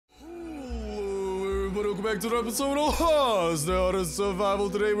everybody, welcome back to another episode of Lost in Survival.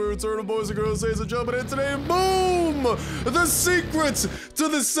 Today we return, boys and girls, ladies and gentlemen, and today, boom! The secret to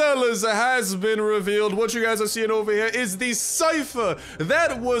the cellars has been revealed. What you guys are seeing over here is the cipher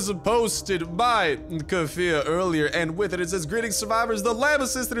that was posted by Kafir earlier, and with it says, "Greetings survivors, the lab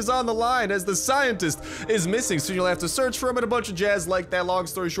assistant is on the line as the scientist is missing, so you'll have to search for him," and a bunch of jazz like that. Long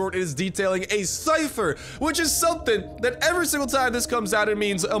story short, it is detailing a cipher, which is something that every single time this comes out, it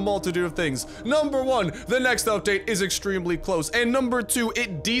means a multitude of things. Number one, the next update is extremely close, and number two,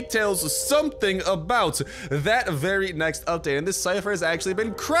 it details something about that very next update, and this cipher has actually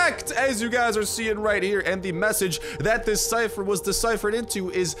been cracked, as you guys are seeing right here, and the message that this cipher was deciphered into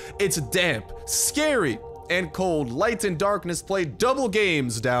is, it's damp, scary, and cold. Light and darkness play double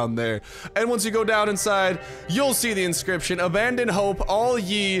games down there. And once you go down inside, you'll see the inscription, "Abandon hope, all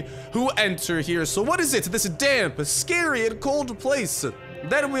ye who enter here." So what is it? This damp, scary, and cold place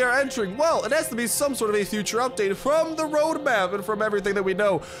that we are entering? Well, it has to be some sort of a future update from the roadmap, and from everything that we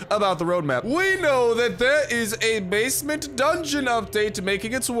know about the roadmap, we know that there is a basement dungeon update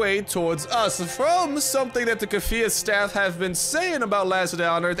making its way towards us. From something that the Kafir staff have been saying about Last Day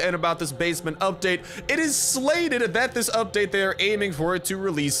on Earth and about this basement update, it is slated that this update, they are aiming for it to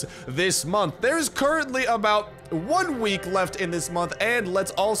release this month. There's currently about 1 week left in this month, and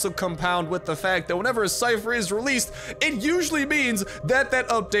let's also compound with the fact that whenever a cipher is released, it usually means that that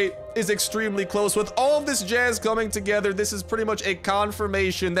update is extremely close. With all of this jazz coming together, this is pretty much a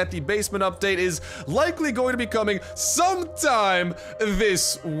confirmation that the basement update is likely going to be coming sometime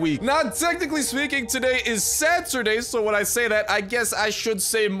this week. Now, technically speaking, today is Saturday, so when I say that, I guess I should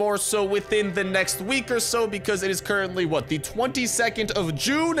say more so within the next week or so, because it is currently, what, the 22nd of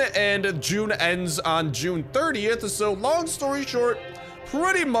June, and June ends on June 30th, so long story short,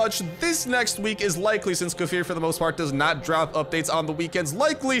 pretty much this next week is likely, since Kafir for the most part does not drop updates on the weekends,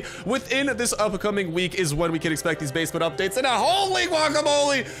 likely within this upcoming week is when we can expect these basement updates. And holy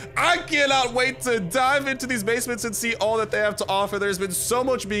guacamole, I cannot wait to dive into these basements and see all that they have to offer. There's been so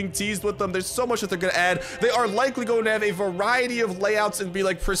much being teased with them. There's so much that they're gonna add. They are likely going to have a variety of layouts and be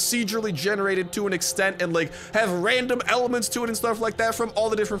like procedurally generated to an extent, and like have random elements to it and stuff like that from all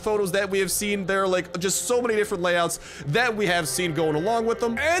the different photos that we have seen. There are like just so many different layouts that we have seen going along with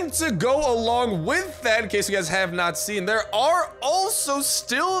them. And to go along with that, in case you guys have not seen, there are also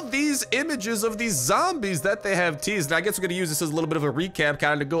still these images of these zombies that they have teased. And I guess we're gonna use this as a little bit of a recap,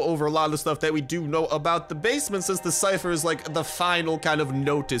 kind of go over a lot of the stuff that we do know about the basement, since the cipher is like the final kind of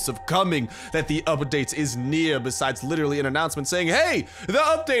notice of coming that the update is near, besides literally an announcement saying, hey, the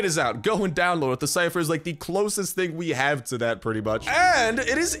update is out, go and download it. The cipher is like the closest thing we have to that, pretty much. And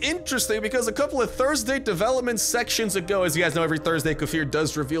it is interesting because a couple of Thursday development sections ago, as you guys know, every Thursday Kafir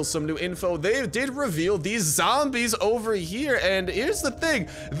does reveal some new info. They did reveal these zombies over here, and here's the thing,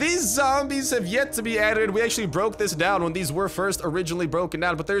 these zombies have yet to be added. We actually broke this down when these were first originally broken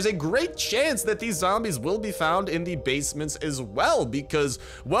down, but there's a great chance that these zombies will be found in the basements as well, because,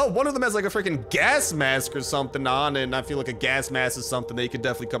 well, one of them has like a freaking gas mask or something on, and I feel like a gas mask is something that you could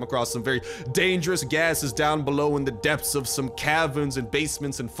definitely come across some very dangerous gases down below in the depths of some caverns and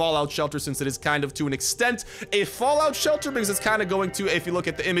basements and fallout shelters, since it is kind of to an extent a fallout shelter, because it's kind of going to, if you look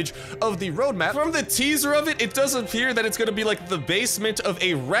at the image of the roadmap, from the teaser of it, it does appear that it's going to be like the basement of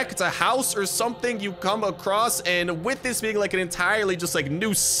a wrecked house or something you come across, and with this being like an entirely just like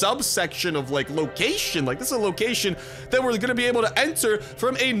new subsection of like location, like this is a location that we're going to be able to enter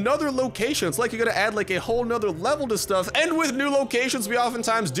from another location. It's like you're going to add like a whole nother level to stuff, and with new locations, we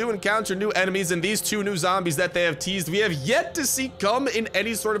oftentimes do encounter new enemies, and these two new zombies that they have teased, we have yet to see come in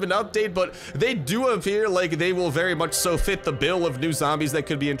any sort of an update, but they do appear like they will very much so fit the bill of new zombies that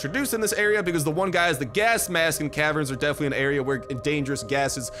could be introduced in this area, because the one guy has the gas mask, and caverns are definitely an area where dangerous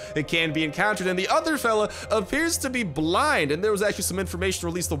gases can be encountered, and the other fella appears to be blind, and there was actually some information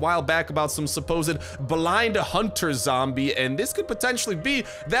released a while back about some supposed blind hunter zombie, and this could potentially be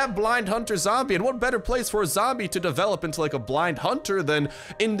that blind hunter zombie. And what better place for a zombie to develop into like a blind hunter than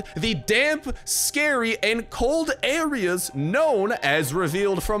in the damp, scary, and cold areas known, as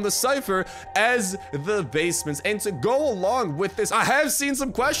revealed from the cipher, as the basements. And to go along with this, I have seen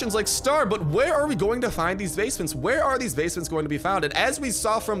some questions like, Star, but where are we going to find these basements? Where are these basements going to be found? And as we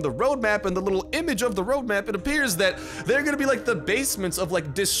saw from the roadmap and the little image of the roadmap, it appears that they're going to be like the basements of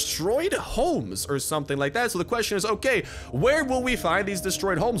like destroyed homes or something like that. So the question is, okay, where will we find these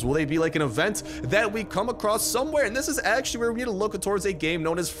destroyed homes? Will they be like an event that we come across somewhere? And this is actually where we need to look towards a game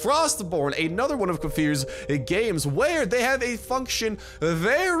known as Frostborn, another one of Kafir's games, where they have a function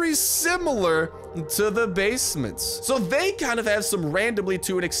very similar to the basements. So they kind of have have some randomly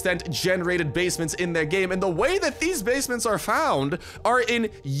to an extent generated basements in their game, and the way that these basements are found are in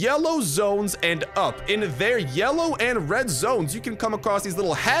yellow zones and up. In their yellow and red zones, you can come across these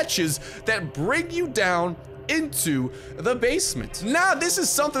little hatches that bring you down into the basement. Now, this is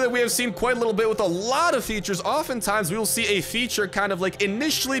something that we have seen quite a little bit with a lot of features. Oftentimes, we will see a feature kind of like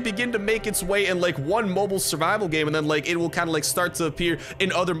initially begin to make its way in like one mobile survival game, and then like it will kind of like start to appear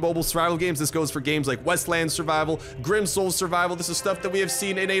in other mobile survival games. This goes for games like Westland Survival, Grim Soul Survival. This is stuff that we have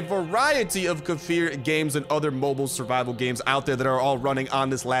seen in a variety of Kefir games and other mobile survival games out there that are all running on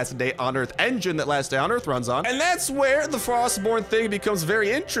this Last Day on Earth engine that Last Day on Earth runs on. And that's where the Frostborn thing becomes very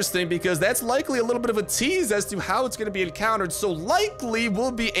interesting, because that's likely a little bit of a tease as to how it's going to be encountered. So likely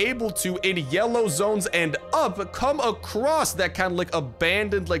we'll be able to, in yellow zones and up, come across that kind of like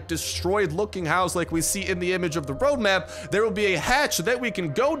abandoned, like destroyed looking house like we see in the image of the roadmap. There will be a hatch that we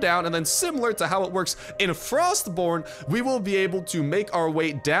can go down, and then similar to how it works in Frostborn, we will be able to make our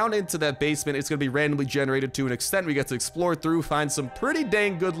way down into that basement. It's going to be randomly generated to an extent. We get to explore through, find some pretty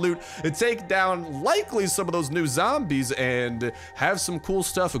dang good loot, and take down likely some of those new zombies and have some cool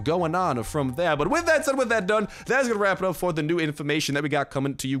stuff going on from there. But with that said, with that done, that's gonna wrap it up for the new information that we got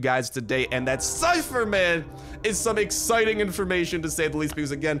coming to you guys today. And that Cypher, man, is some exciting information to say the least, because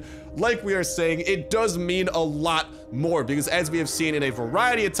again, like we are saying, it does mean a lot more, because as we have seen in a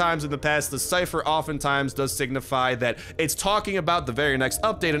variety of times in the past, the Cypher oftentimes does signify that it's talking about the very next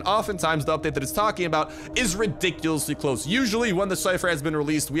update, and oftentimes the update that it's talking about is ridiculously close. Usually when the Cypher has been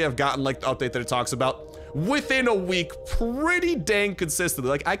released, we have gotten like the update that it talks about within a week pretty dang consistently.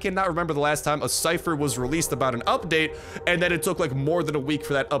 Like, I cannot remember the last time a Cypher was released about an update and then it took like more than a week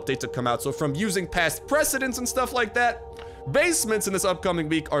for that update to come out. So from using past precedents and stuff like that, basements in this upcoming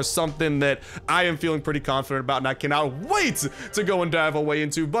week are something that I am feeling pretty confident about, and I cannot wait to go and dive our way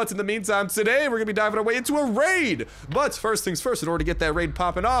into. But in the meantime, today we're gonna be diving our way into a raid. But first things first, in order to get that raid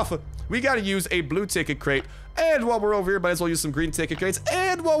popping off, we gotta use a blue ticket crate. And while we're over here, might as well use some green ticket crates.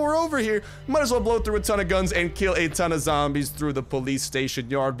 And while we're over here, might as well blow through a ton of guns and kill a ton of zombies through the police station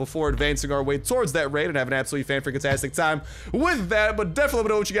yard before advancing our way towards that raid and have an absolutely fan-freaking-tastic time with that. But definitely let me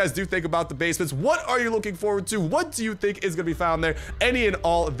know what you guys do think about the basements. What are you looking forward to? What do you think is going to be found there? Any and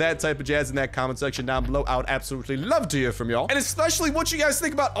all of that type of jazz in that comment section down below. I would absolutely love to hear from y'all. And especially what you guys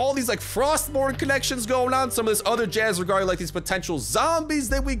think about all these like Frostborn connections going on, some of this other jazz regarding like these potential zombies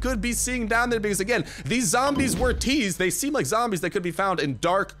that we could be seeing down there. Because again, these zombies were teased. They seem like zombies that could be found in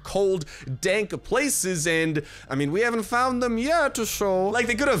dark, cold, dank places, and I mean, we haven't found them yet, so like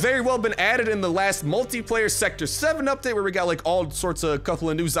they could have very well been added in the last multiplayer Sector 7 update where we got like all sorts of couple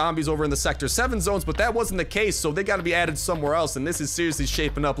of new zombies over in the Sector 7 zones, but that wasn't the case, so they got to be added somewhere else, and this is seriously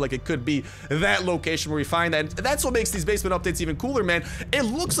shaping up like it could be that location where we find that. And that's what makes these basement updates even cooler, man. It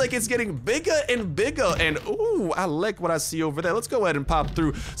looks like it's getting bigger and bigger, and ooh, I like what I see over there. Let's go ahead and pop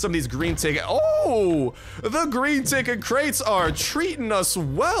through some of these green ticket. Oh, the green ticket crates are treating us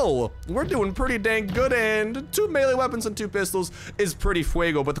well. We're doing pretty dang good, and 2 melee weapons and 2 pistols is pretty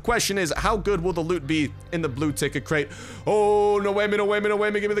fuego. But the question is, how good will the loot be in the blue ticket crate? Oh, no whammy, no whammy, no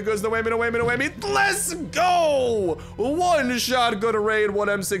whammy. Give me the goods, no whammy, no whammy, no whammy. Let's go! 1 shotgun raid, 1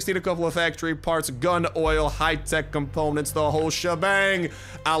 M16, a couple of factory parts, gun oil, high-tech components, the whole shebang.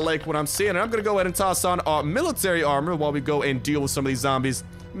 I like what I'm seeing, and I'm gonna go ahead and toss on our military armor while we go and deal with some of these zombies.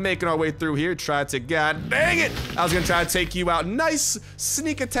 Making our way through here, try to, god dang it, I was gonna try to take you out nice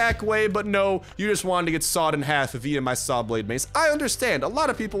sneak attack way, but no, you just wanted to get sawed in half via my saw blade mace. I understand, a lot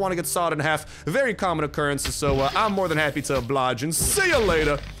of people want to get sawed in half, very common occurrence, so I'm more than happy to oblige, and see you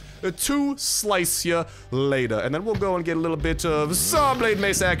later. To slice ya later. And then we'll go and get a little bit of saw blade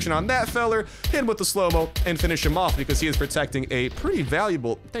mace action on that feller, hit him with the slow-mo, and finish him off because he is protecting a pretty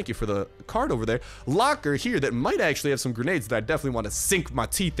valuable, thank you for the card over there, locker here that might actually have some grenades that I definitely want to sink my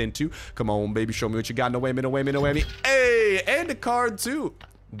teeth into. Come on, baby, show me what you got. No whammy, no whammy, no whammy. Hey, and a card too.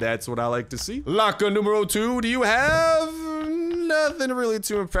 That's what I like to see. Locker numero 2, do you have? Nothing really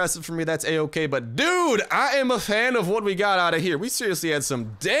too impressive for me. That's a-okay, but dude, I am a fan of what we got out of here. We seriously had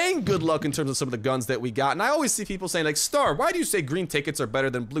some dang good luck in terms of some of the guns that we got, and I always see people saying like, Star, why do you say green tickets are better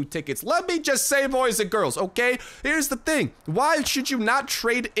than blue tickets? Let me just say, boys and girls, okay? Here's the thing. Why should you not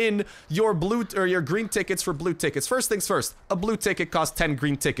trade in your blue or your green tickets for blue tickets? First things first, a blue ticket costs 10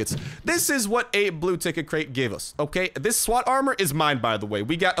 green tickets. This is what a blue ticket crate gave us, okay? This SWAT armor is mine, by the way.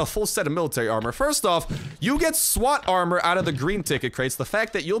 We got a full set of military armor. First off, you get SWAT armor out of the green ticket crates, the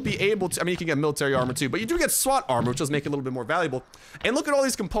fact that you'll be able to, I mean, you can get military armor too, but you do get SWAT armor, which does make it a little bit more valuable. And look at all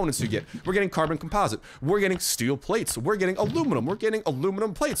these components you get. We're getting carbon composite. We're getting steel plates. We're getting aluminum. We're getting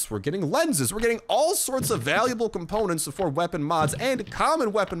aluminum plates. We're getting lenses. We're getting all sorts of valuable components for weapon mods and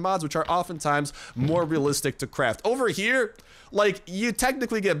common weapon mods, which are oftentimes more realistic to craft. Over here, like, you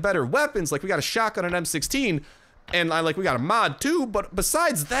technically get better weapons. Like, we got a shotgun and M16, and like, we got a mod too, but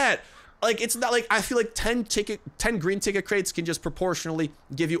besides that, like, it's not like, I feel like 10 green ticket crates can just proportionally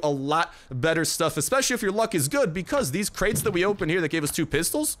give you a lot better stuff, especially if your luck is good, because these crates that we open here that gave us 2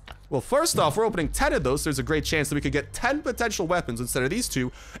 pistols, well, first off, we're opening 10 of those, so there's a great chance that we could get 10 potential weapons instead of these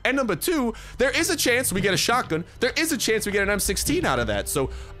 2. And number 2, there is a chance we get a shotgun. There is a chance we get an M16 out of that.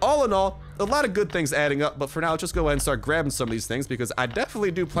 So all in all, a lot of good things adding up, but for now, let's just go ahead and start grabbing some of these things, because I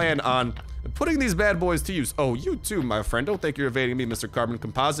definitely do plan on putting these bad boys to use. Oh, you too, my friend. Don't think you're evading me, Mr. Carbon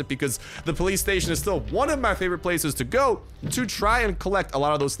Composite, because the police station is still one of my favorite places to go to try and collect a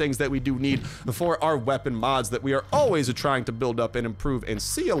lot of those things that we do need for our weapon mods that we are always trying to build up and improve. And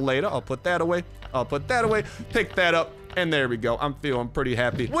see you later. I'll put that away. I'll put that away. Pick that up. And there we go. I'm feeling pretty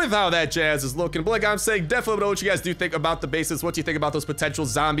happy with how that jazz is looking. But like I'm saying, definitely know what you guys do think about the basements. What do you think about those potential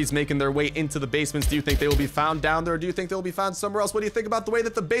zombies making their way into the basements? Do you think they will be found down there? Or do you think they will be found somewhere else? What do you think about the way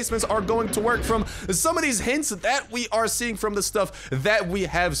that the basements are going to work from some of these hints that we are seeing from the stuff that we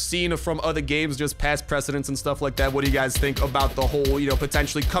have seen from other games, just past precedents and stuff like that? What do you guys think about the whole, you know,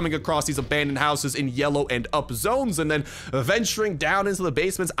 potentially coming across these abandoned houses in yellow and up zones and then venturing down into the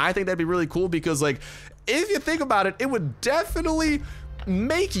basements? I think that'd be really cool, because like, if you think about it, it would definitely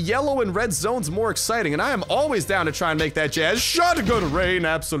make yellow and red zones more exciting, and I am always down to try and make that jazz shotgun rain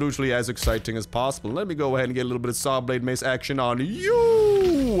absolutely as exciting as possible. Let me go ahead and get a little bit of saw blade mace action on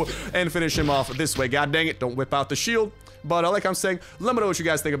you and finish him off this way. God dang it, don't whip out the shield. But like I'm saying, let me know what you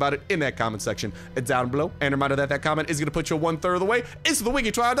guys think about it in that comment section down below. And a reminder that that comment is going to put you 1/3 of the way into the wiki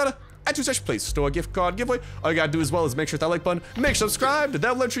trial data at your session place store gift card giveaway. All you gotta do as well is make sure that like button, make sure to subscribe,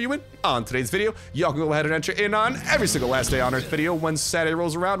 that will enter you in on today's video. Y'all can go ahead and enter in on every single last day on Earth video. When Saturday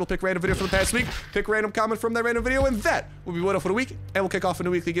rolls around, we'll pick a random video from the past week, pick a random comment from that random video, and that will be one up for the week. And we'll kick off a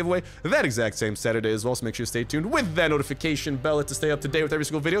new weekly giveaway that exact same Saturday as well. So make sure you stay tuned with that notification bell to stay up to date with every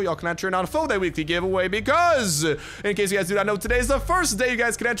single video. Y'all can enter in on for that weekly giveaway, because in case you guys do not know, today is the first day you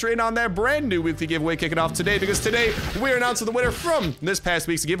guys can enter in on that brand new weekly giveaway kicking off today, because today we're announcing the winner from this past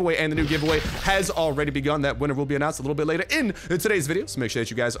week's giveaway, and the new giveaway has already begun. That winner will be announced a little bit later in today's video, so make sure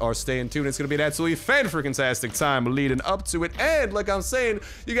that you guys are staying tuned. It's going to be an absolutely fan-freaking-tastic time leading up to it, and like I'm saying,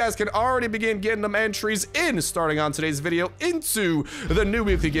 you guys can already begin getting them entries in starting on today's video into the new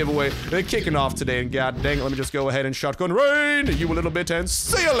weekly giveaway kicking off today. And god dang it, let me just go ahead and shotgun rain you a little bit, and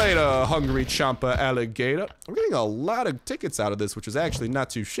see you later, hungry chomper alligator. I'm getting a lot of tickets out of this, which is actually not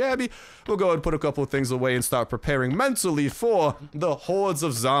too shabby. We'll go ahead and put a couple of things away and start preparing mentally for the hordes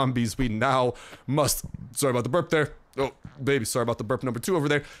of zombies we now must, sorry about the burp there, oh baby, sorry about the burp number 2 over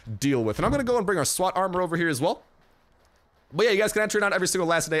there, deal with. And I'm gonna go and bring our SWAT armor over here as well. But yeah, you guys can enter in on every single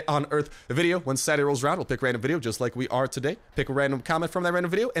last day on Earth video. When Saturday rolls around, we'll pick a random video just like we are today. Pick a random comment from that random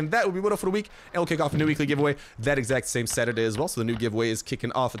video, and that will be what up for the week. And we'll kick off a new weekly giveaway that exact same Saturday as well. So the new giveaway is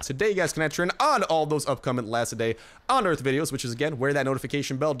kicking off today. You guys can enter in on all those upcoming last day on Earth videos, which is again where that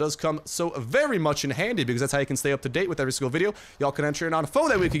notification bell does come so very much in handy, because that's how you can stay up to date with every single video. Y'all can enter in on for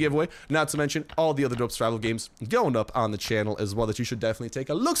that weekly giveaway, not to mention all the other dope survival games going up on the channel as well that you should definitely take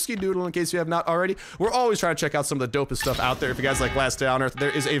a look-ski-doodle in case you have not already. We're always trying to check out some of the dopest stuff out there. If you guys like last day on Earth, there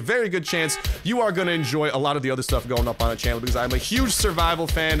is a very good chance you are going to enjoy a lot of the other stuff going up on the channel, because I'm a huge survival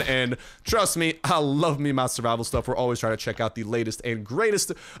fan, and trust me, I love me my survival stuff. We're always trying to check out the latest and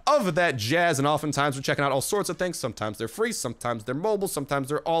greatest of that jazz, and oftentimes we're checking out all sorts of things. Sometimes they're free, sometimes they're mobile, sometimes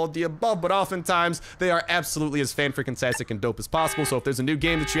they're all of the above, but oftentimes they are absolutely as fan-freaking-tastic and dope as possible. So if there's a new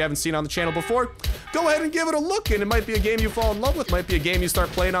game that you haven't seen on the channel before, go ahead and give it a look, and it might be a game you fall in love with, might be a game you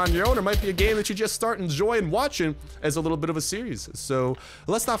start playing on your own, or might be a game that you just start enjoying watching as a little bit of a series. So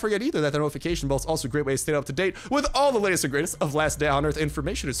let's not forget either that the notification bell is also a great way to stay up to date with all the latest and greatest of last day on Earth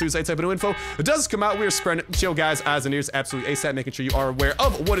information. As soon as I type in new info, it does come out. We are spreading it to you guys, eyes and ears, absolutely ASAP, making sure you are aware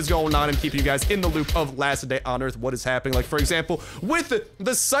of what is going on and keeping you guys in the loop of last day on Earth, what is happening. Like for example, with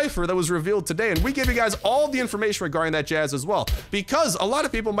the cipher that was revealed today, and we give you guys all the information regarding that jazz as well, because a lot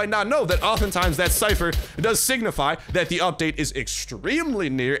of people might not know that oftentimes that cipher does signify that the update is extremely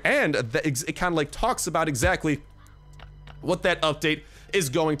near, and that it kind of like talks about exactly what that update is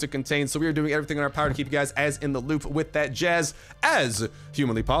going to contain. So we are doing everything in our power to keep you guys as in the loop with that jazz as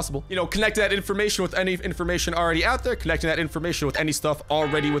humanly possible. You know, connecting that information with any information already out there, connecting that information with any stuff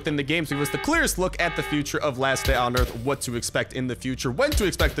already within the game, so give us the clearest look at the future of Last Day on Earth, what to expect in the future, when to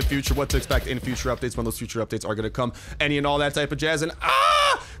expect the future, what to expect in future updates, when those future updates are going to come, any and all that type of jazz. And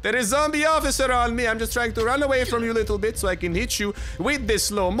there is zombie officer on me. I'm just trying to run away from you a little bit so I can hit you with this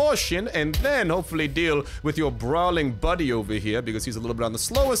slow motion and then hopefully deal with your brawling buddy over here because he's a little bit on the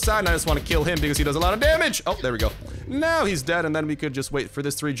slowest side and I just want to kill him because he does a lot of damage. Oh, there we go. Now he's dead, and then we could just wait for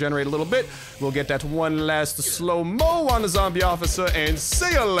this to regenerate a little bit. We'll get that one last slow-mo on the zombie officer, and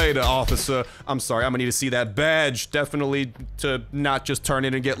see you later, officer. I'm sorry, I'm gonna need to see that badge, definitely, to not just turn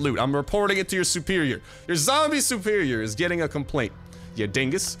in and get loot. I'm reporting it to your superior. Your zombie superior is getting a complaint. You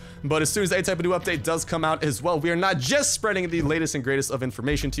dingus. But as soon as a type of new update does come out as well, we are not just spreading the latest and greatest of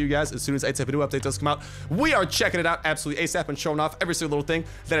information to you guys. As soon as a type of new update does come out, we are checking it out absolutely ASAP and showing off every single little thing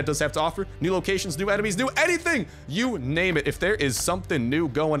that it does have to offer. New locations, new enemies, new anything, you name it. If there is something new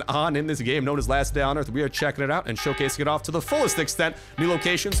going on in this game known as Last Day on Earth, we are checking it out and showcasing it off to the fullest extent. New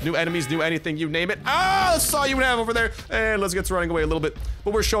locations, new enemies, new anything, you name it. I saw you have over there. And let's get to running away a little bit.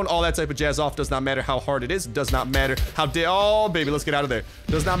 But we're showing all that type of jazz off. Does not matter how hard it is. Does not matter how oh baby, let's get out of there.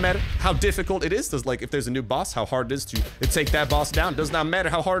 Does not matter how difficult it is. Does, like, if there's a new boss, how hard it is to take that boss down. Does not matter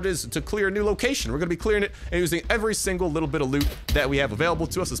how hard it is to clear a new location. We're gonna be clearing it and using every single little bit of loot that we have available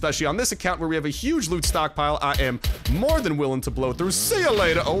to us, especially on this account where we have a huge loot stockpile. I am more than willing to blow through. See you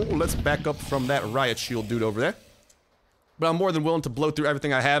later. Oh, let's back up from that riot shield dude over there. But I'm more than willing to blow through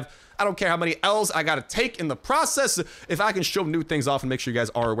everything I have. I don't care how many L's I gotta take in the process. If I can show new things off and make sure you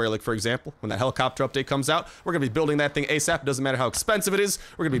guys are aware, like for example, when that helicopter update comes out, we're gonna be building that thing ASAP. Doesn't matter how expensive it is.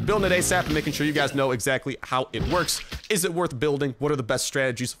 We're gonna be building it ASAP and making sure you guys know exactly how it works. Is it worth building? What are the best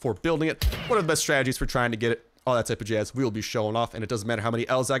strategies for building it? What are the best strategies for trying to get it? All that type of jazz we will be showing off, and it doesn't matter how many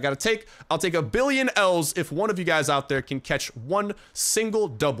L's I gotta take. I'll take 1 billion L's if one of you guys out there can catch one single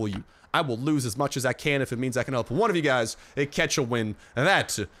W. I will lose as much as I can if it means I can help one of you guys catch a win. And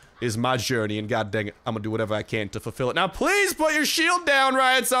that is my journey, and god dang it, I'm gonna do whatever I can to fulfill it. Now please put your shield down,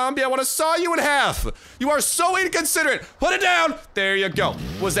 Riot Zombie. I want to saw you in half. You are so inconsiderate. Put it down. There you go.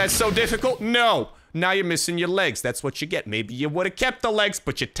 Was that so difficult? No. Now you're missing your legs. That's what you get. Maybe you would have kept the legs,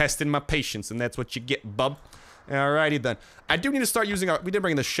 but you're testing my patience, and that's what you get, bub. Alrighty then. I do need to start using we did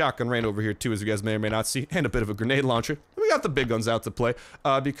bring the shotgun rain over here too, as you guys may or may not see, and a bit of a grenade launcher. We got the big guns out to play,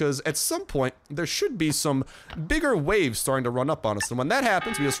 because at some point, there should be some bigger waves starting to run up on us. And when that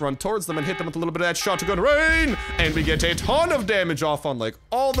happens, we just run towards them and hit them with a little bit of that shotgun rain, and we get a ton of damage off on, like,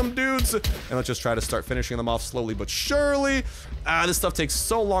 all them dudes. And let's just try to start finishing them off slowly but surely. This stuff takes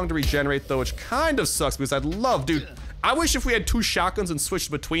so long to regenerate, though, which kind of sucks, because I'd love, dude, I wish if we had 2 shotguns and switched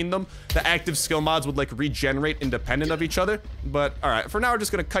between them, the active skill mods would, like, regenerate independent of each other. But, alright, for now, we're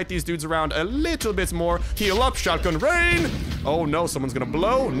just gonna kite these dudes around a little bit more. Heal up, shotgun rain! Oh, no, someone's gonna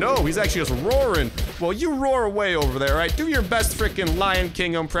blow? No, he's actually just roaring. Well, you roar away over there, right? Do your best freaking Lion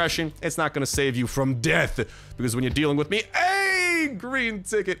King impression. It's not gonna save you from death. Because when you're dealing with me, hey, green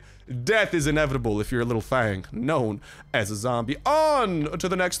ticket, death is inevitable if you're a little fang known as a zombie. On to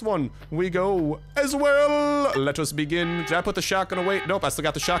the next one we go as well. Let us begin. Did I put the shotgun away? Nope, I still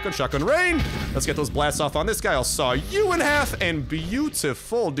got the shotgun. Shotgun rain. Let's get those blasts off on this guy. I'll saw you in half, and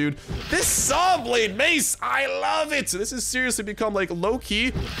beautiful, dude. This saw blade mace, I love it. This has seriously become, like,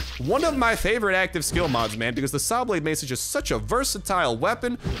 low-key one of my favorite active skill mods, man, because the saw blade mace is just such a versatile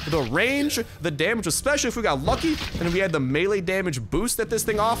weapon. The range, the damage, especially if we got lucky and we had the melee damage boost that this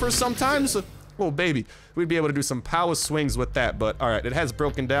thing offers sometimes. Oh baby, we'd be able to do some power swings with that. But all right, it has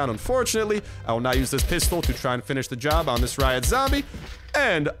broken down, unfortunately. I will not use this pistol to try and finish the job on this Riot Zombie.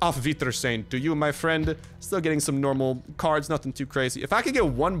 And auf Wiedersehen to you, my friend. Still getting some normal cards, nothing too crazy. If I could get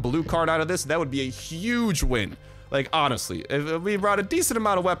 1 blue card out of this, that would be a huge win. Like, honestly, if we brought a decent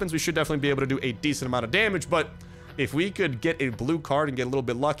amount of weapons, we should definitely be able to do a decent amount of damage. But if we could get a blue card and get a little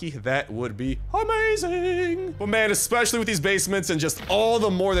bit lucky, that would be amazing. Well, man, especially with these basements and just all the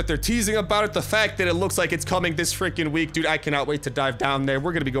more that they're teasing about it, the fact that it looks like it's coming this freaking week, dude, I cannot wait to dive down there.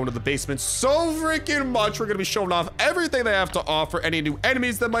 We're gonna be going to the basement so freaking much. We're gonna be showing off everything they have to offer, any new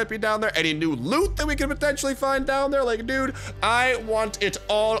enemies that might be down there, any new loot that we can potentially find down there. Like, dude, I want it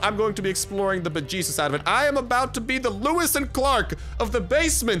all. I'm going to be exploring the bejesus out of it. I am about to be the Lewis and Clark of the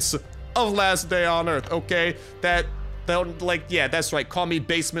basements of Last Day on Earth, okay? Yeah, that's right. Call me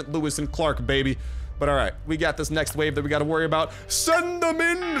Basement Lewis and Clark, baby. But all right, we got this next wave that we got to worry about. Send them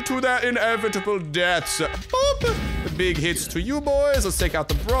into their inevitable deaths. Boop. Big hits to you boys. Let's take out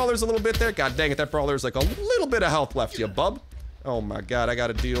the brawlers a little bit there. God dang it, that brawler is like a little bit of health left, you bub. Oh my god, I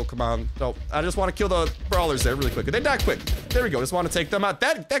gotta deal. Come on. No, I just want to kill the brawlers there really quick. They die quick. There we go. Just want to take them out.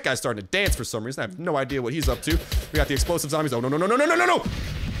 That guy's starting to dance for some reason. I have no idea what he's up to. We got the explosive zombies. Oh, no, no, no, no, no, no, no, no.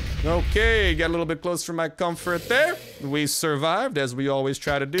 Okay, got a little bit close for my comfort there. We survived, as we always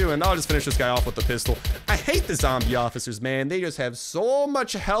try to do, and I'll just finish this guy off with the pistol. I hate the zombie officers, man. They just have so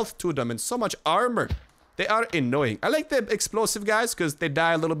much health to them and so much armor. They are annoying. I like the explosive guys because they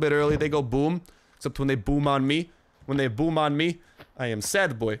die a little bit early. They go boom, except when they boom on me. When they boom on me, I am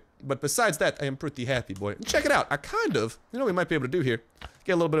sad, boy. But besides that, I am pretty happy, boy. And check it out. I kind of, you know what we might be able to do here?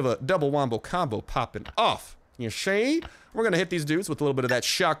 Get a little bit of a double wombo combo popping off. You see? We're gonna hit these dudes with a little bit of that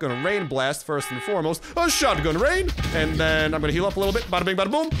shotgun rain blast first and foremost. A shotgun rain! And then I'm gonna heal up a little bit. Bada bing,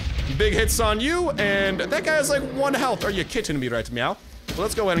 bada boom. Big hits on you, and that guy has like 1 health. Are you kidding me right meow? So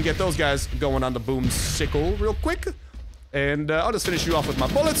let's go ahead and get those guys going on the boom sickle real quick. And I'll just finish you off with my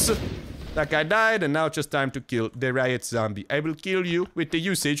bullets. That guy died, and now it's just time to kill the riot zombie. I will kill you with the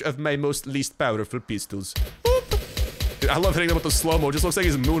usage of my most least powerful pistols. Boop. Dude, I love hitting him with the slow-mo. Just looks like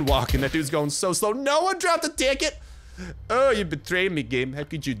he's moonwalking. That dude's going so slow. No one dropped a ticket! Oh, you betrayed me, game. How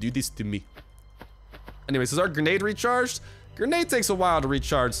could you do this to me? Anyways, is our grenade recharged? Grenade takes a while to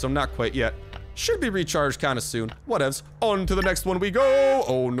recharge, so not quite yet. Should be recharged kind of soon. Whatevs. On to the next one we go.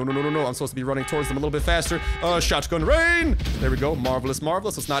 Oh, no, no, no, no, no. I'm supposed to be running towards them a little bit faster. Shotgun rain. There we go. Marvelous,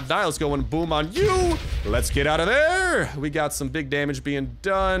 marvelous. Let's not die. Let's go and boom on you. Let's get out of there. We got some big damage being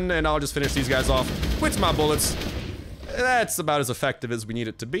done, and I'll just finish these guys off with my bullets. That's about as effective as we need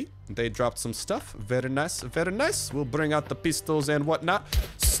it to be. They dropped some stuff. Very nice, very nice. We'll bring out the pistols and whatnot.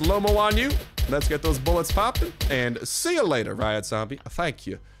 Slow-mo on you. Let's get those bullets popping. And see you later, Riot Zombie. Thank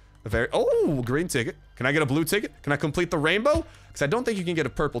you. Oh, green ticket. Can I get a blue ticket? Can I complete the rainbow? Because I don't think you can get a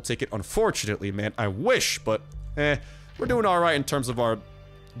purple ticket, unfortunately, man. I wish, but we're doing all right in terms of our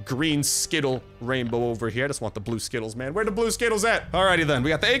green Skittle rainbow over here. I just want the blue Skittles, man. Where the blue Skittles at? Alrighty then. We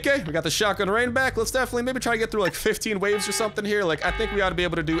got the AK. We got the shotgun rain back. Let's definitely maybe try to get through like 15 waves or something here. Like, I think we ought to be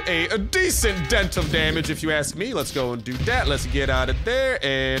able to do a decent dent of damage, if you ask me. Let's go and do that. Let's get out of there,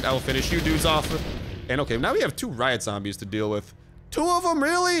 and I will finish you dudes off. And okay, now we have 2 riot zombies to deal with. 2 of them,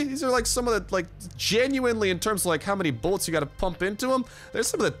 really? These are like some of the, like, genuinely in terms of like how many bullets you gotta pump into them. They're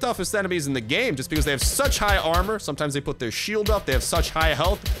some of the toughest enemies in the game just because they have such high armor. Sometimes they put their shield up. They have such high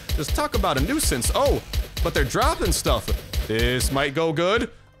health. Just talk about a nuisance. Oh, but they're dropping stuff. This might go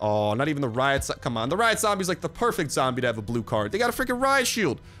good. Oh, not even the riot. Come on, the riot zombie's like the perfect zombie to have a blue card. They got a freaking riot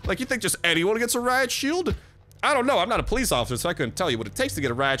shield. Like, you think just anyone gets a riot shield? I don't know, I'm not a police officer, so I couldn't tell you what it takes to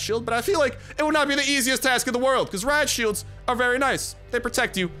get a riot shield, but I feel like it would not be the easiest task in the world, because riot shields are very nice. They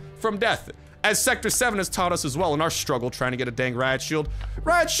protect you from death. As Sector 7 has taught us as well in our struggle trying to get a dang riot shield.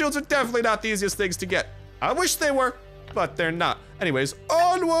 Riot shields are definitely not the easiest things to get. I wish they were, but they're not. Anyways,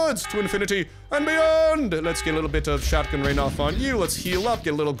 onwards to infinity and beyond. Let's get a little bit of shotgun rain off on you. Let's heal up,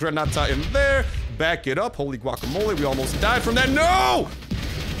 get a little granata in there. Back it up, holy guacamole, we almost died from that. No!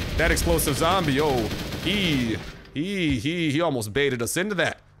 That explosive zombie, oh. He almost baited us into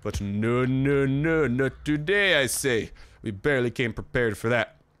that. But no, no, no, not today, I say. We barely came prepared for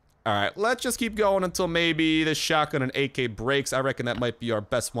that. Alright, let's just keep going until maybe the shotgun and AK breaks. I reckon that might be our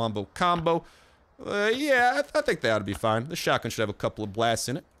best wombo combo. Yeah, I think that ought to be fine. The shotgun should have a couple of blasts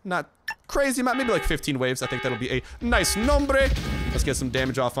in it. Not crazy, maybe like 15 waves. I think that'll be a nice nombre. Let's get some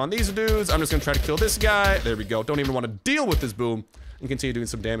damage off on these dudes. I'm just gonna try to kill this guy. There we go. Don't even want to deal with this boom. And continue doing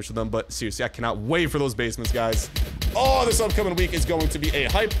some damage to them, but seriously, I cannot wait for those basements, guys. Oh, this upcoming week is going to be a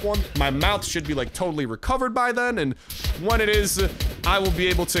hype one. My mouth should be like totally recovered by then, and when it is, I will be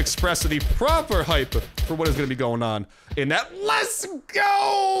able to express the proper hype for what is going to be going on in that Let's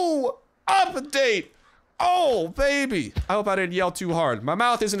Go update. Oh, baby. I hope I didn't yell too hard. My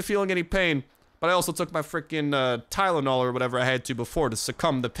mouth isn't feeling any pain, but I also took my freaking Tylenol or whatever I had to before to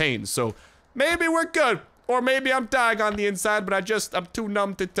succumb to pain, so maybe we're good. Or maybe I'm dying on the inside, but I'm too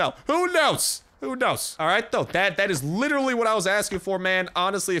numb to tell. Who knows? Who knows? All right, though, that is literally what I was asking for, man.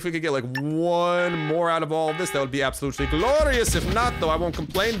 Honestly, if we could get like 1 more out of all of this, that would be absolutely glorious. If not, though, I won't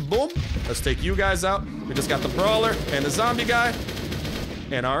complain. Boom. Let's take you guys out. We just got the brawler and the zombie guy.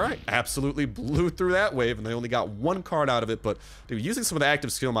 And all right, absolutely blew through that wave, and they only got 1 card out of it. But dude, using some of the active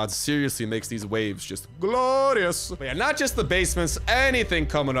skill mods seriously makes these waves just glorious. But yeah, not just the basements, anything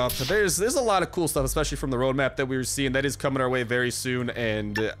coming up. There's a lot of cool stuff, especially from the roadmap that we were seeing that is coming our way very soon,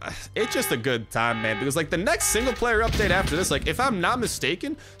 and it's just a good time, man. Because like the next single player update after this, like if I'm not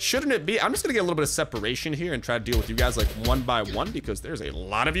mistaken, shouldn't it be? I'm just gonna get a little bit of separation here and try to deal with you guys like 1 by 1 because there's a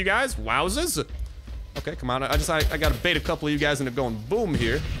lot of you guys. Wowzers. Okay, come on. I gotta bait a couple of you guys into going boom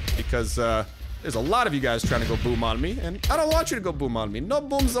here because there's a lot of you guys trying to go boom on me, and I don't want you to go boom on me. No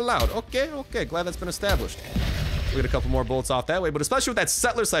booms allowed. Okay, glad that's been established. We'll get a couple more bullets off that way, but especially with that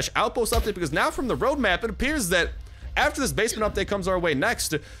settler / outpost update, because now from the roadmap, it appears that after this basement update comes our way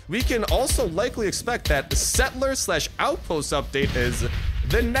next, we can also likely expect that the settler / outpost update is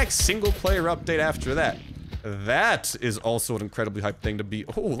the next single player update after that. That is also an incredibly hype thing to be,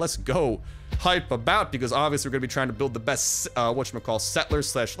 let's go, hype about, because obviously we're gonna be trying to build the best, settler /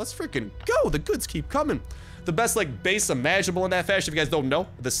 let's freaking go, the goods keep coming. The best, like, base imaginable in that fashion. If you guys don't know,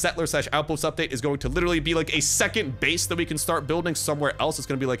 the settler / outpost update is going to literally be like a second base that we can start building somewhere else. It's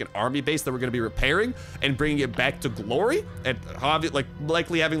gonna be like an army base that we're gonna be repairing and bringing it back to glory. And like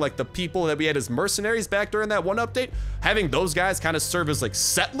likely having like the people that we had as mercenaries back during that one update, having those guys kind of serve as like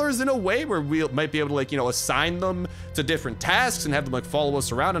settlers in a way where we might be able to, like, you know, assign them to different tasks and have them like follow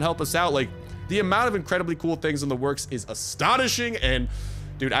us around and help us out. Like, the amount of incredibly cool things in the works is astonishing, and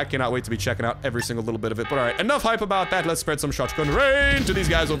dude, I cannot wait to be checking out every single little bit of it. But all right, enough hype about that. Let's spread some shotgun rain to these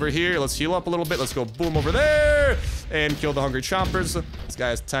guys over here. Let's heal up a little bit. Let's go boom over there and kill the hungry chompers. This guy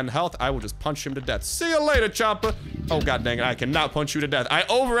has 10 health. I will just punch him to death. See you later, chomper. Oh, god dang it. I cannot punch you to death. I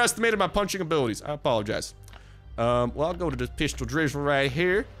overestimated my punching abilities. I apologize. Well, I'll go to this pistol drizzle right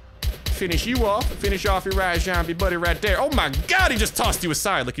here. Finish you off. Finish off your right zombie buddy right there. Oh my god, he just tossed you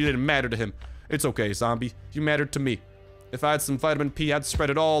aside like you didn't matter to him. It's okay, zombie. You mattered to me. If I had some vitamin P, I'd spread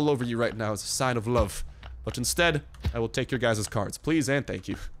it all over you right now as a sign of love. But instead, I will take your guys' cards. Please and thank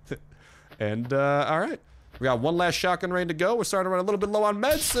you. And, all right. We got one last shotgun rain to go. We're starting to run a little bit low on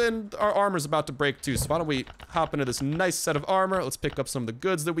meds, and our armor's about to break too. So why don't we hop into this nice set of armor. Let's pick up some of the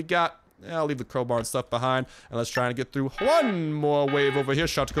goods that we got. I'll leave the crowbar and stuff behind. And let's try and get through one more wave over here.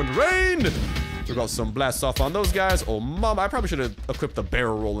 Shotgun rain! We got some blasts off on those guys. Oh, mama. I probably should have equipped the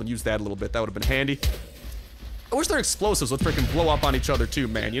barrel roll and used that a little bit. That would have been handy. I wish their explosives would freaking blow up on each other too,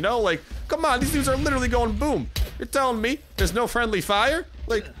 man. You know, like, come on, these dudes are literally going boom. You're telling me there's no friendly fire?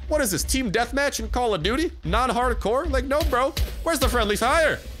 Like, what is this, team deathmatch in Call of Duty? Non-hardcore? Like, no, bro. Where's the friendly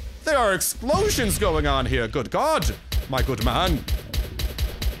fire? There are explosions going on here. Good God, my good man.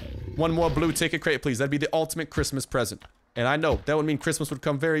 One more blue ticket crate, please. That'd be the ultimate Christmas present. And I know that would mean Christmas would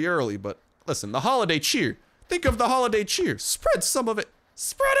come very early, but listen, the holiday cheer. Think of the holiday cheer. Spread some of it.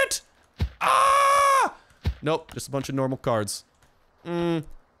 Spread it. Ah! Nope, just a bunch of normal cards. Why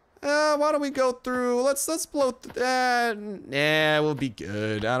don't we go through? Let's blow. Nah, we'll be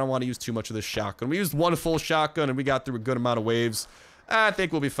good. I don't want to use too much of this shotgun. We used one full shotgun and we got through a good amount of waves. I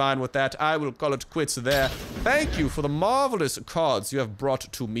think we'll be fine with that. I will call it quits there. Thank you for the marvelous cards you have brought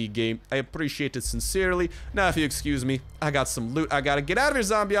to me, game. I appreciate it sincerely. Now, if you excuse me, I got some loot. I gotta get out of here,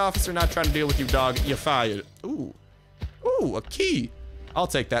 zombie officer. Not trying to deal with you, dog. You're fired. Ooh, a key. I'll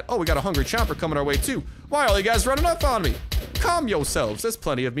take that. Oh, we got a hungry chomper coming our way too. Why are you guys running up on me? Calm yourselves. There's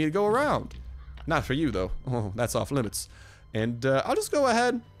plenty of me to go around. Not for you, though. Oh, that's off limits. And I'll just go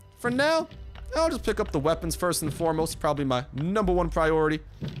ahead. For now, I'll just pick up the weapons first and foremost. Probably my #1 priority.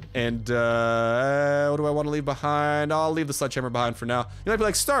 And what do I want to leave behind? I'll leave the sledgehammer behind for now. You might be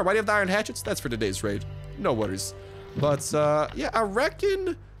like, Star, why do you have the iron hatchets? That's for today's raid. No worries. But yeah, I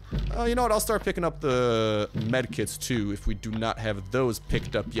reckon... you know what? I'll start picking up the medkits too if we do not have those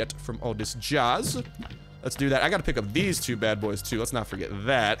picked up yet from all this jazz. Let's do that. I gotta pick up these two bad boys too. Let's not forget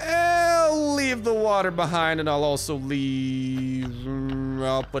that. I'll leave the water behind, and I'll also leave...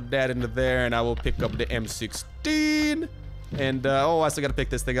 I'll put that into there, and I will pick up the M16. And, oh, I still gotta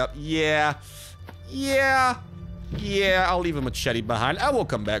pick this thing up. Yeah, I'll leave a machete behind. I will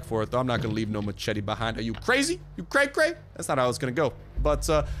come back for it, though. I'm not gonna leave no machete behind. Are you crazy? You cray-cray? That's not how it's gonna go. But,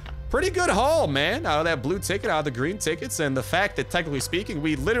 pretty good haul, man. Out of that blue ticket, out of the green tickets, and the fact that, technically speaking,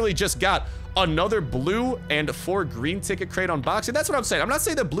 we literally just got another blue and 4 green ticket crate unboxing. That's what I'm saying. I'm not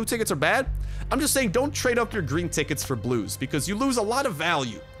saying that blue tickets are bad. I'm just saying don't trade up your green tickets for blues, because you lose a lot of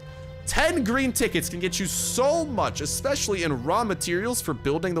value. 10 green tickets can get you so much, especially in raw materials for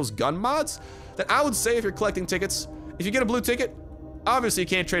building those gun mods, that I would say if you're collecting tickets, if you get a blue ticket, obviously you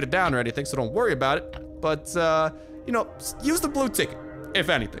can't trade it down or anything, so don't worry about it. But, you know, use the blue ticket, if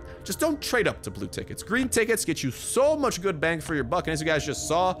anything. Just don't trade up to blue tickets. Green tickets get you so much good bang for your buck, and as you guys just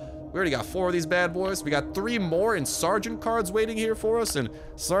saw, we already got 4 of these bad boys. We got 3 more in sergeant cards waiting here for us, and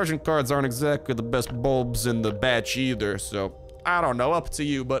sergeant cards aren't exactly the best bulbs in the batch either, so I don't know, up to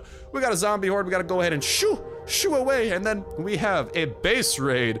you. But we got a zombie horde we gotta go ahead and shoo away, and then we have a base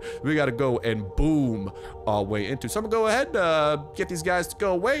raid we gotta go and boom our way into. So I'm gonna go ahead, get these guys to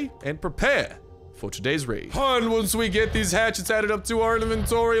go away and prepare for today's raid. And once we get these hatchets added up to our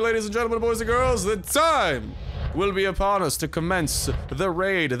inventory, ladies and gentlemen, boys and girls, the time will be upon us to commence the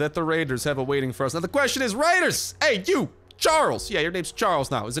raid that the raiders have awaiting for us. Now the question is, raiders, hey you, Charles, yeah, your name's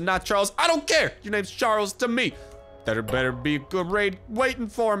Charles now, is it not Charles? I don't care, your name's Charles to me. There better be a good raid waiting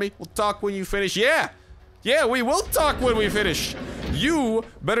for me. We'll talk when you finish. Yeah, Yeah, we will talk when we finish. You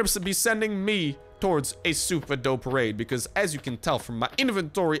better be sending me towards a super dope raid, because as you can tell from my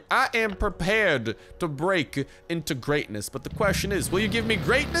inventory, I am prepared to break into greatness. But the question is, will you give me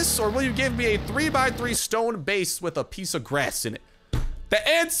greatness, or will you give me a 3x3 stone base with a piece of grass in it? The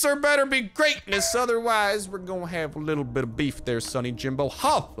answer better be greatness, otherwise we're gonna have a little bit of beef there, Sonny Jimbo.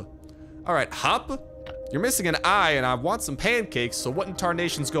 Hop! All right, Hop, you're missing an eye, and I want some pancakes, so what in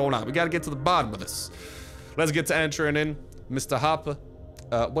tarnation's going on? We gotta get to the bottom of this. Let's get to entering in, Mr. Hop.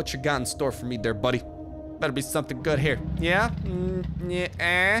 What you got in store for me there, buddy? Better be something good here. Yeah?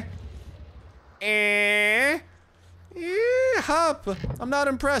 Yeah. Hop. I'm not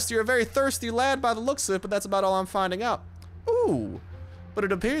impressed. You're a very thirsty lad by the looks of it, but that's about all I'm finding out. Ooh. But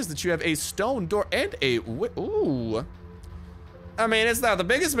it appears that you have a stone door and a... Ooh. I mean, it's not the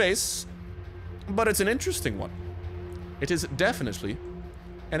biggest base, but it's an interesting one. It is definitely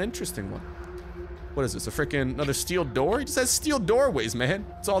an interesting one. What is this, a freaking another steel door? He just has steel doorways, man.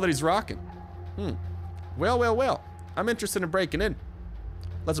 That's all that he's rocking. Well, well, well. I'm interested in breaking in.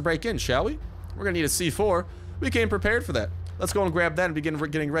 Let's break in, shall we? We're gonna need a C4. We came prepared for that. Let's go and grab that and begin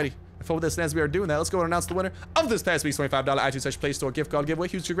getting ready. And for this, and as we are doing that, let's go and announce the winner of this past week's $25 iTunes Play Store gift card giveaway.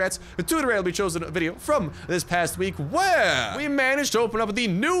 Huge congrats to the randomly chosen video from this past week, where we managed to open up the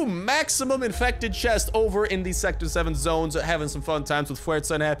new maximum infected chest over in the Sector 7 zones, having some fun times with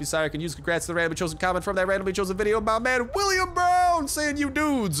Fuerza and Happy Sire. Can use congrats to the randomly chosen comment from that randomly chosen video. My man William Brown saying you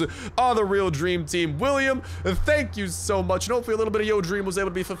dudes are the real dream team. William, thank you so much, and hopefully a little bit of your dream was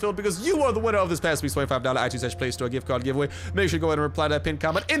able to be fulfilled, because you are the winner of this past week's $25 iTunes Play Store gift card giveaway. Make sure to go ahead and reply to that pinned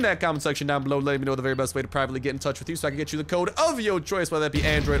comment in that comment section down below, letting me know the very best way to privately get in touch with you, so I can get you the code of your choice, whether that be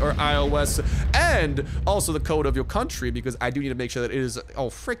Android or iOS, and also the code of your country, because I do need to make sure that it is, oh,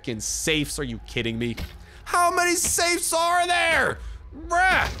 freaking safes. Are you kidding me? How many safes are there?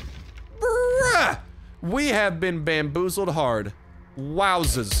 Bruh. Bruh. We have been bamboozled hard.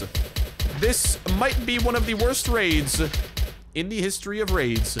 Wowzers. This might be one of the worst raids in the history of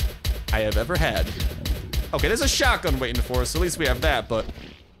raids I have ever had. Okay, there's a shotgun waiting for us. At least we have that, but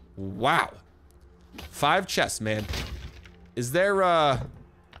wow. 5 chests, man. Is there,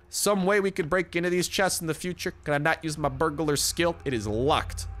 some way we could break into these chests in the future? Can I not use my burglar skill? It is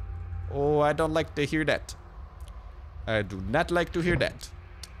locked. Oh, I don't like to hear that. I do not like to hear that.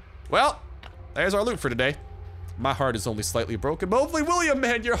 Well, there's our loot for today. My heart is only slightly broken, but hopefully, William,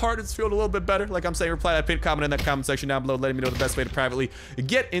 man, your heart is feeling a little bit better. Like I'm saying, reply that pinned comment in that comment section down below, letting me know the best way to privately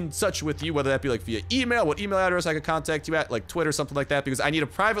get in touch with you, whether that be like via email, what email address I could contact you at, like Twitter, something like that, because I need to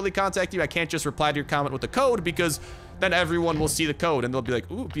privately contact you. I can't just reply to your comment with the code, because then everyone will see the code and they'll be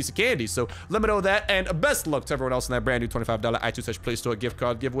like, ooh, piece of candy. So let me know that, and best luck to everyone else in that brand new $25 iTunes Play Store gift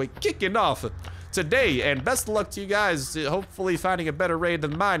card giveaway kicking off today, and best luck to you guys, hopefully finding a better raid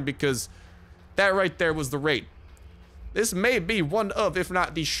than mine, because that right there was the raid. This may be one of, if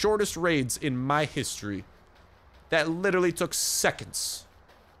not the shortest raids in my history. That literally took seconds.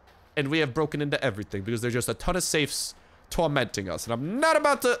 And we have broken into everything, because there's just a ton of safes tormenting us. And I'm not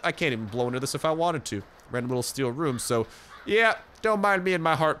about to, I can't even blow into this if I wanted to. Random little steel room, so yeah, don't mind me and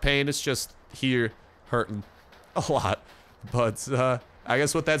my heart pain. It's just here hurting a lot. But I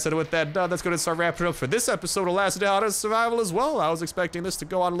guess with that said and with that done, that's going to start wrapping up for this episode of Last Day Out of Survival as well. I was expecting this to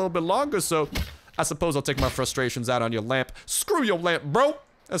go on a little bit longer, so I suppose I'll take my frustrations out on your lamp. Screw your lamp, bro.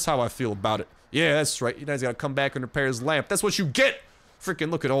 That's how I feel about it. Yeah, that's right. You guys gotta come back and repair his lamp. That's what you get.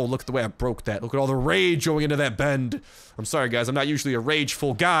 Freaking look at the way I broke that. Look at all the rage going into that bend. I'm sorry, guys. I'm not usually a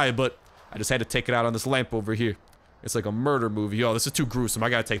rageful guy, but I just had to take it out on this lamp over here. It's like a murder movie. Oh, this is too gruesome. I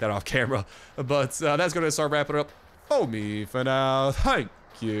gotta take that off camera. But that's gonna start wrapping it up for me for now. Thank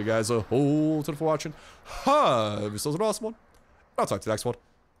you guys a whole ton for watching. Have yourselves an awesome one. I'll talk to you next one.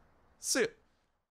 See ya.